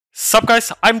Sup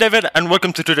guys, I'm David and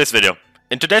welcome to today's video.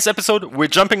 In today's episode, we're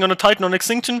jumping on a Titan on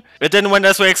Extinction. It didn't went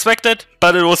as we expected,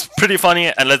 but it was pretty funny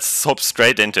and let's hop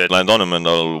straight into it. Land on him and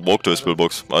I'll walk to his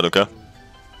pillbox, I don't care.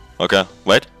 Okay,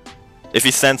 wait. If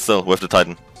he stands still with the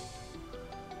Titan.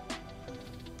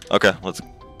 Okay, let's...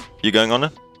 You going on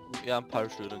it? Yeah, I'm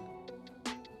parachuting.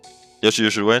 Yoshi, you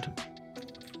should wait.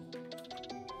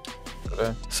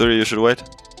 Okay. Suri, you should wait.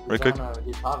 Real quick.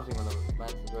 He's harvesting one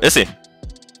of the Is he?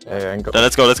 Yeah, Then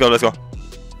let's go.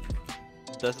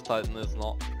 There's a Titan, it's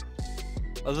not.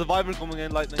 There's a Viper coming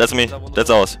in, lightning. That's me,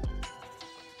 that's ours.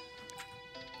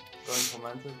 Going for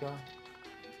Mantis guy.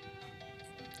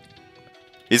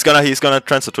 He's gonna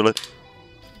transfer to it.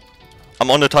 I'm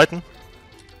on the Titan.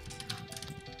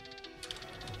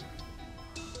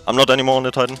 I'm not anymore on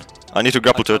the Titan. I need to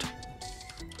grapple to it.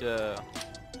 Yeah.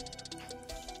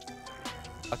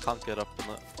 I can't get up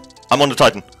on it. I'm on the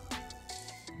Titan.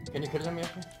 Can you kill him, Yoshi?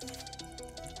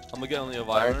 I'm gonna get on the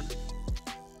Viper.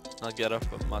 I'll get up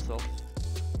with myself.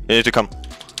 You need to come.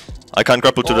 I can't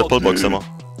grapple to the pillbox anymore.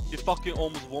 You fucking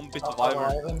almost one bit of Oh, Viper.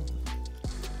 Ivan.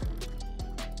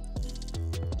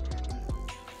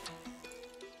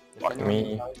 Fuck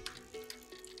me.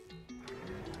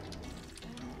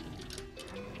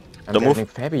 I'm Don't move. getting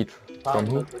Fabby from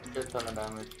who? With shit ton of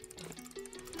damage.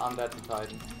 I'm dead to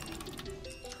Titan.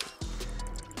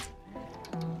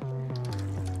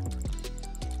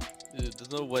 Dude,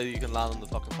 there's no way you can land on the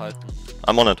fucking Titan.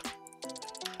 I'm on it.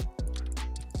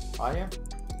 Are you?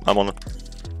 I'm on it.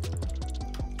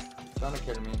 Trying to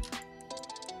kill me.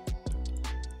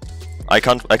 I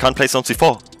can't place on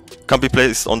C4. Can't be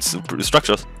placed on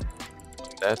structures.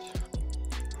 Dead.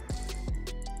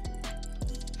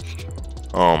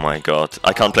 Oh my god.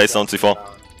 I can't place on C4.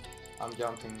 I'm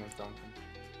jumping and something.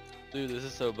 Dude, this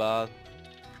is so bad.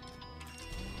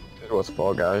 It was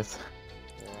 4 guys.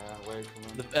 Yeah, wait for me.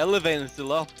 The elevator is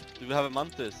still up. Do we have a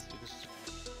Mantis? Because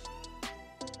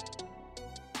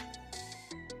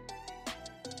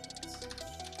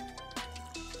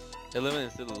elevator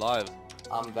is still alive.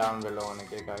 I'm down below on a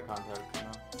gig, I can't help you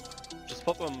now. Just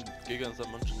pop on Giga and start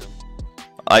munching him.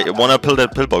 I wanna pill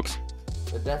that pillbox.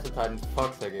 The Desert Titan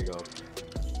fucks that gig up.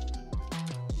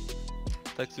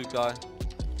 Tech suit guy.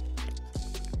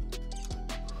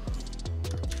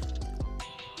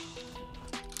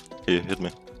 He hit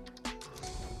me.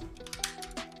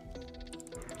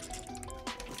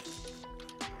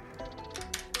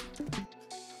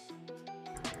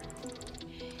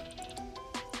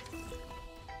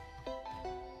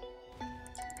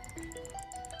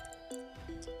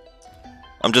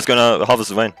 I'm just gonna harvest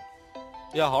the vein.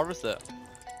 Yeah, harvest it.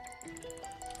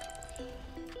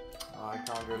 Oh, I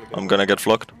can't really get I'm gonna get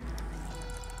flocked.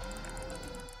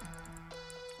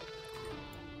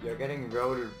 You're getting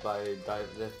rolled by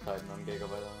this Titan on Giga,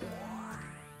 by the way.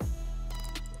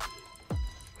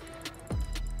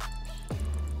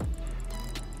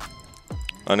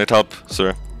 I need help,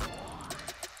 sir.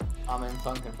 I'm in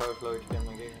sunken first low HP on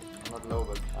my Giga. I'm not low,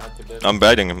 but I had to dip. I'm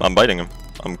biting him.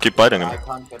 I'm keep biting him. I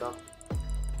can't get up.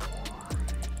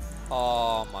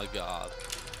 Oh my god.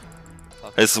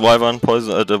 His wyvern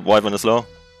poison. The wyvern is low.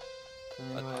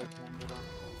 Anyway, I can't get up.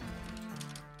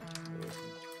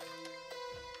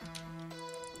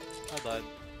 I died.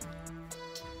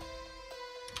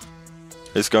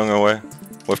 He's going away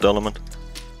with the element.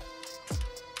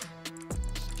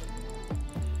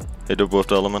 He did with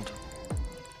the element.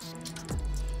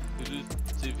 Did you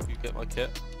see if you could get my kit?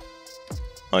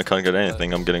 I can't get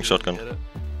anything. I'm getting You shotgun. get it?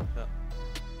 Yeah.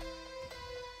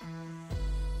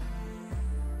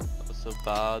 That was so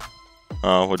bad.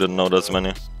 Oh, we didn't know there's many.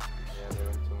 Yeah, there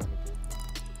were too many people.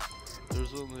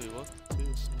 There's only what? 2?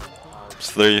 It's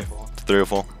three or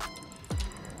four.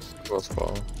 It was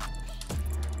 4.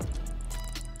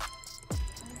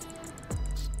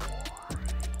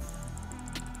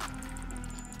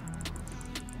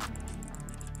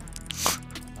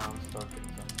 I'm stuck in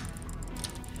some.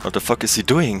 What the fuck is he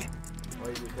doing?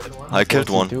 Wait, you killed one? I killed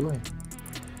one. What's he doing?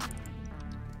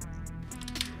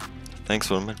 Thanks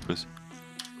for the med boost.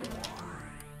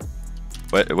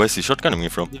 Where's he shotgunning me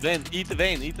from? The vein, eat the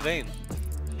vein, eat the vein.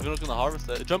 If you're not gonna harvest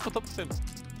it, jump on top of him.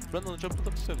 Brendan, jump on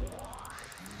top of him.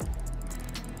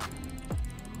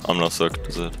 I'm not sucked,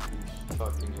 is it?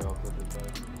 Fucking you up with it, guy.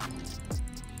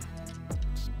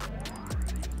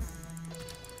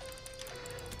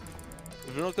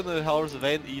 If you're not gonna harvest the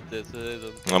vein, eat it. So they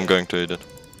don't I'm going to eat it.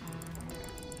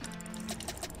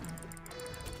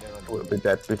 We'll be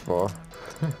dead before.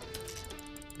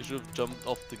 You should have jumped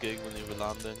off the gig when you were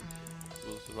landing. You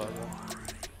will survive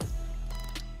that.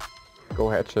 Go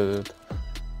headshot it.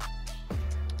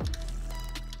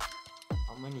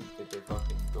 How many did they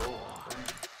fucking go?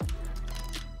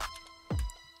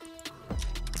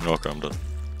 Okay, I'm done.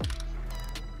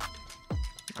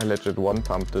 I legit one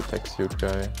pump the tech suit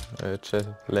guy.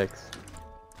 Legs.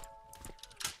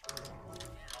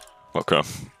 Okay.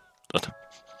 That.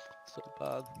 So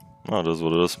bad. Oh, that's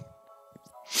what it is.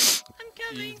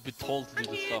 You need to be told to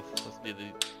do the stuff. That's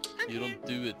really, you don't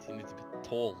do it, you need to be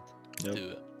told to do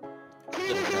it.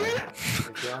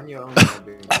 If you're on your own, you're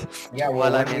doing it. Yeah,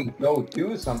 well, I mean, go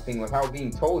do something without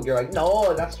being told. You're like,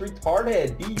 no, that's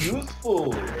retarded. Be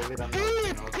useful. David, I'm not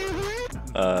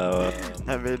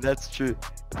I mean, that's true.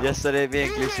 Yesterday, me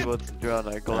and Glissy wanted to go on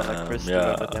a crystal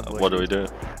yeah, with them. what do we do?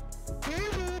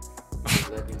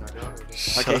 letting you know.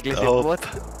 Okay, Shut Glissy, up. what?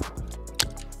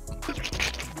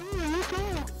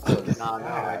 Nah, no,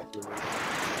 actually.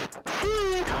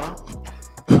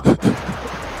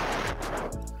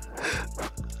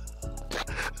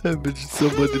 I bet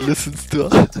somebody listens to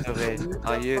us. Sorry,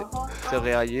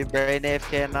 are you brain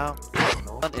AFK now?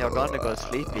 You're gonna go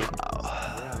sleepy.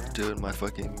 Dude, my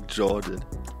fucking jaw did.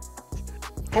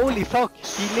 Holy fuck,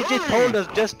 he legit told us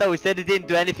just now, he said he didn't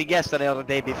do anything yesterday or the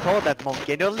day before that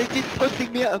monkey, and you're legit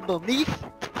putting me underneath?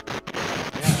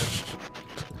 Yeah.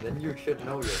 Then you should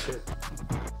know your shit.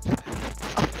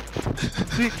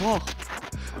 Big fuck.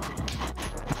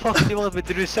 Fuck, do you want me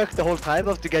to do suck the whole time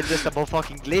off to get just above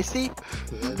fucking Glissy?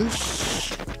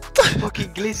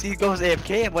 Fucking Glissy goes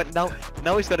AFK and what now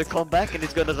he's gonna come back and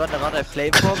he's gonna run around and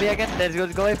flame for me again, then he's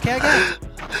gonna go AFK again.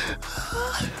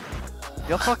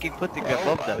 You're fucking putting me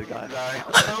above that guy.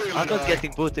 I'm not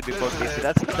getting booted before Glissy,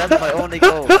 that's my only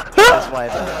goal. That's why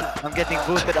I'm getting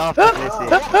booted after Glissy.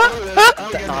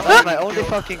 No, that's my only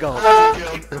fucking goal. I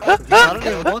don't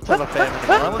even want to have a flame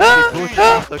anymore, I want to be booted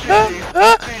after Glissy.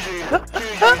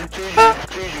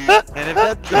 And if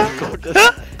that doesn't go to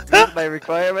meet my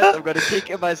requirement, I'm gonna kick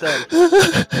him myself.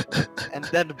 And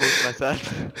then boost myself.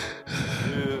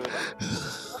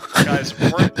 Guys,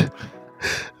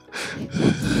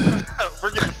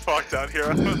 we're getting fucked out here.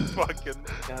 I'm fucking...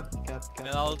 And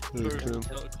I'll call you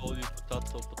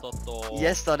potato.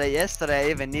 Yesterday I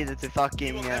even needed to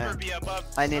fucking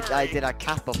I did a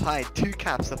cap of hide, 2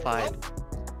 caps of hide.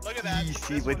 Look at that.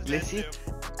 Easy with Glissy.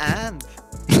 And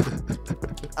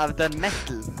I've done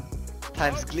metal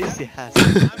times Glissy has,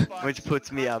 which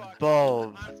puts me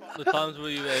above. The times where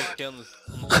you AFK on the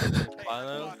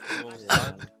final,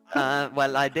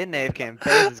 Well, I didn't AFK in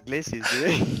phases Glissy's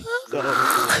doing. So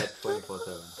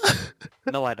 24/7.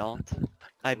 no, I don't.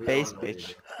 I base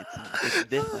bitch. It's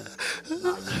different. Nah,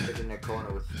 you sit in a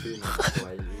corner with 2 minutes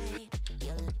while you...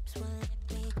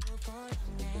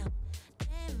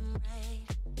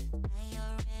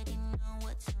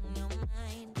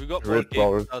 we got more Red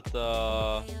games at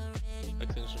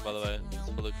extinction, by the way. It's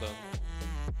for the clone.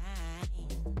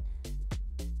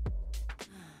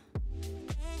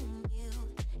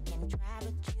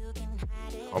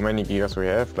 How many gigas we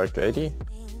have? Like 80?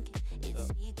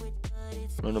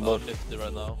 Round About about. 50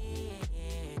 right now.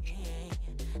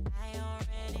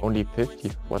 Only 50?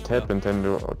 What happened then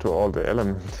to all the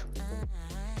elements?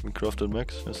 We crafted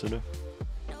max yesterday.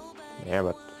 Yeah,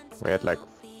 but we had like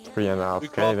 3.5k We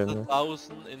crafted didn't we?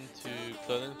 1,000 into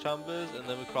cloning chambers, and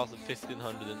then we crafted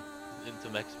 1,500 into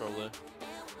max probably.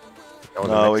 Oh, the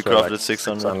No, we next were, like, crafted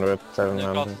 600. 600, And then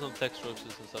 700. crafted some text roaches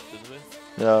and stuff, didn't we?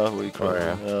 Yeah, we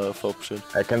crafted. yeah. Yeah, fuck shit.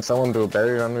 Can someone do a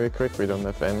berry run real quick? We don't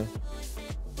have any.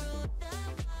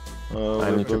 I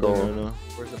We're need to building go. right now.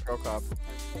 Where's the pro cop?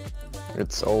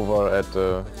 It's over at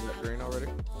the... Is that green already?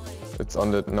 It's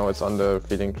on the... No, it's on the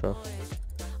feeding trough.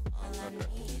 Okay.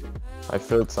 I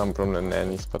filled some from the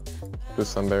nannies, but do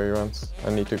some berry runs.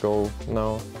 I need to go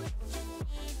now.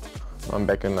 I'm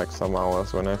back in like some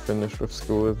hours when I finish with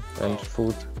school and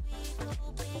food.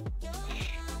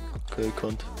 Okay,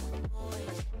 cunt.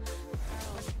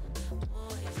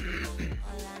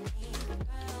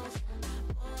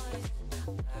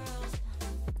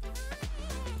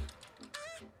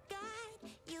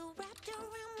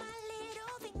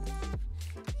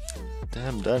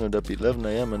 Damn, Daniel, that'd be 11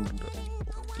 AM and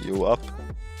you up?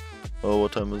 Oh,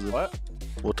 what time is it? What?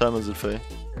 What time is it, Faye?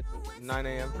 9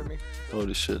 a.m. for me.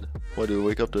 Holy shit. Why do you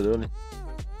wake up that early?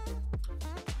 You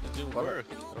do What? work,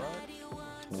 alright?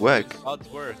 Whack. God's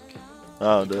work.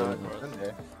 Oh, damn.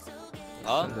 Sunday.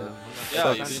 Huh? Sunday. Yeah,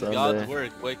 Fuck you did Sunday. God's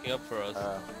work waking up for us.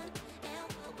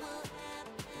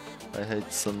 I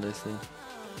hate Sundays thing.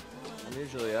 I'm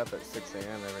usually up at 6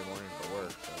 a.m. every morning for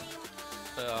work. So.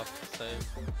 Yeah, same.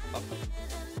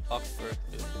 Fuck work,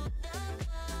 dude.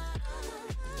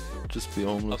 Just be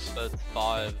homeless. Up at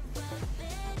 5.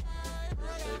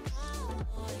 6.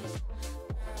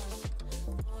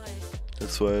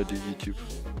 That's why I do YouTube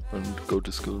and go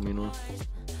to school meanwhile.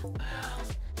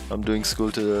 I'm doing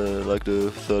school to like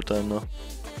the 3rd time now.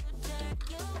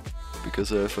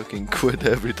 because I fucking quit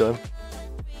every time.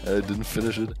 I didn't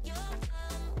finish it.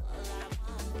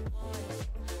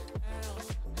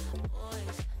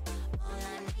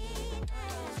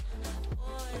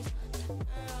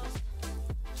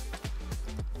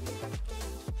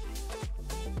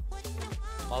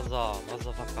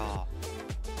 Motherfucker.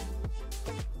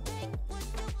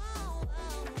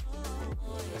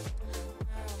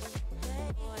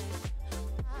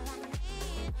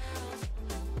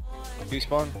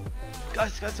 Despawn?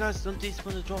 Guys, don't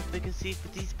despawn the drop, we can see if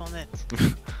we despawn it.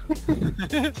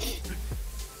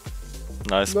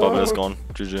 Nice, No. Bubble is gone.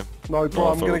 GG. No, bro, No,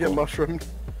 I'm gonna get go. mushroomed.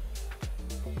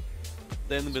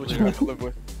 Stay in the Which middle. you have to live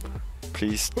with.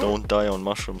 Please don't die on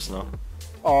mushrooms now.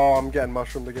 Oh, I'm getting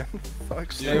mushroomed again.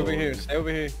 Fuck's Stay sake. over here, stay over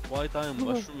here. Why die on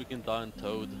mushroom? We can die on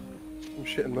toad. I'm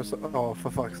shitting myself. Oh, for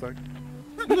fuck's sake.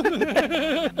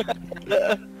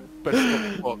 Best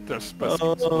of what? That's best.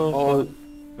 Oh,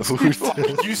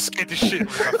 You scared the shit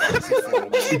out of that fantasy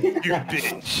form. You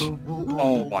bitch.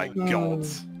 Oh my god.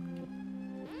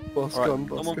 boss Alright, gun,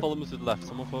 boss someone gun. follow me to the left.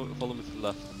 Someone follow me to the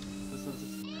left.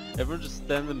 This. Everyone just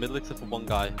stand in the middle except for one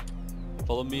guy.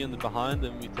 Follow me in the behind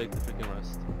and we take the freaking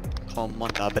rest. Come on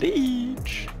the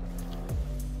bridge.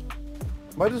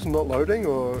 Am I just not loading,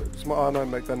 or is my R9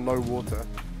 make then no water?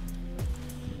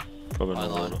 Probably Why not.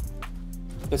 not? Water.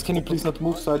 Yes, can you please not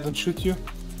move so I don't shoot you?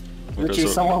 Okay, Literally,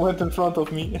 so- someone went in front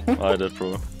of me. I did,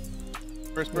 bro.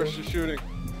 First person shooting.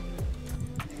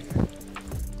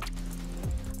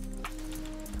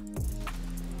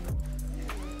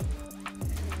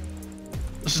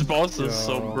 This boss is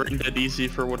so Yeah. brain dead easy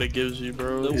for what it gives you,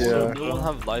 bro. No, Yeah. we don't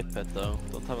have life pet though.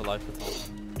 Don't have a life pet on.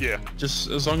 Yeah. Just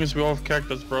as long as we all have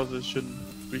cactus, bro, we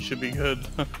should be good.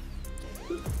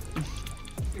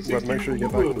 Well, make sure you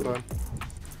get back in time.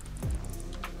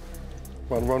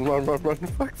 Run.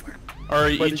 Fuck.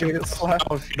 Alright, Wait, eat you're your gonna get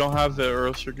slapped. if you don't have it, or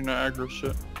else you're gonna aggro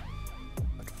shit.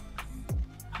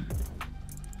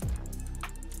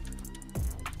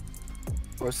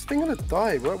 Bro, is this thing gonna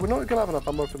die? We're not gonna have enough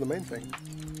ammo for the main thing.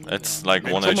 It's like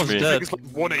It's 1 almost HP. dead. It's like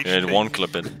 1 HP. Yeah, it won't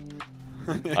clip it.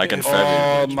 I can Oh,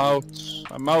 fab I'm out.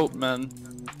 I'm out, man.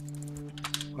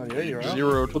 Oh yeah, you're out.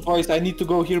 Zeroed. But boys, I need to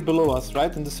go here below us,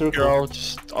 right? In the circle. Here,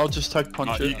 I'll just tech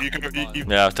punch You, it. you, go, you, you.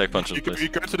 Yeah, take punches, you, go, please. you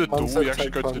go to the One door, sec, you actually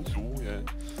take go to the punch. door, yeah.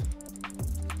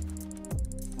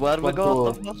 Where we What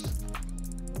go? door?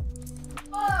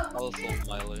 I was so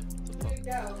Miley.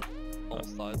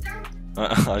 Almost died.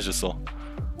 I just saw.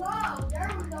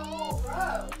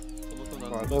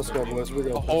 Alright, let's go, boys. We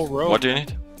A got whole this. row. What do you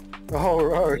need? The whole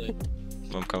row.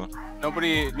 I'm coming.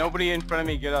 Nobody in front of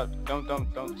me, get up. Don't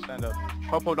stand up.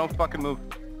 Popo, don't fucking move.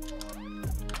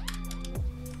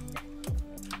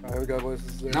 Alright, here we go, boys.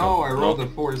 This is it. No, I rolled a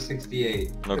 4 to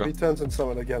 68. No If go. he turns in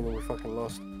someone again, then we're fucking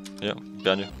lost. Yeah,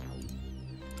 behind you.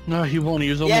 No, he won't. He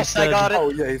was almost Yes, dead. I got it. Oh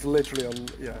yeah, he's literally on.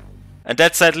 Yeah. And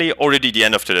that's sadly already the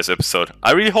end of today's episode.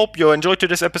 I really hope you enjoyed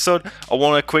today's episode. I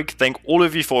want to quick thank all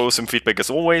of you for awesome feedback as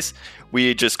always.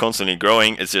 We're just constantly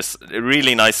growing. It's just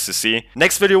really nice to see.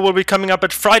 Next video will be coming up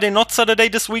at Friday, not Saturday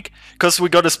this week, because we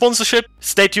got a sponsorship.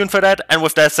 Stay tuned for that. And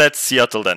with that said, see ya till then.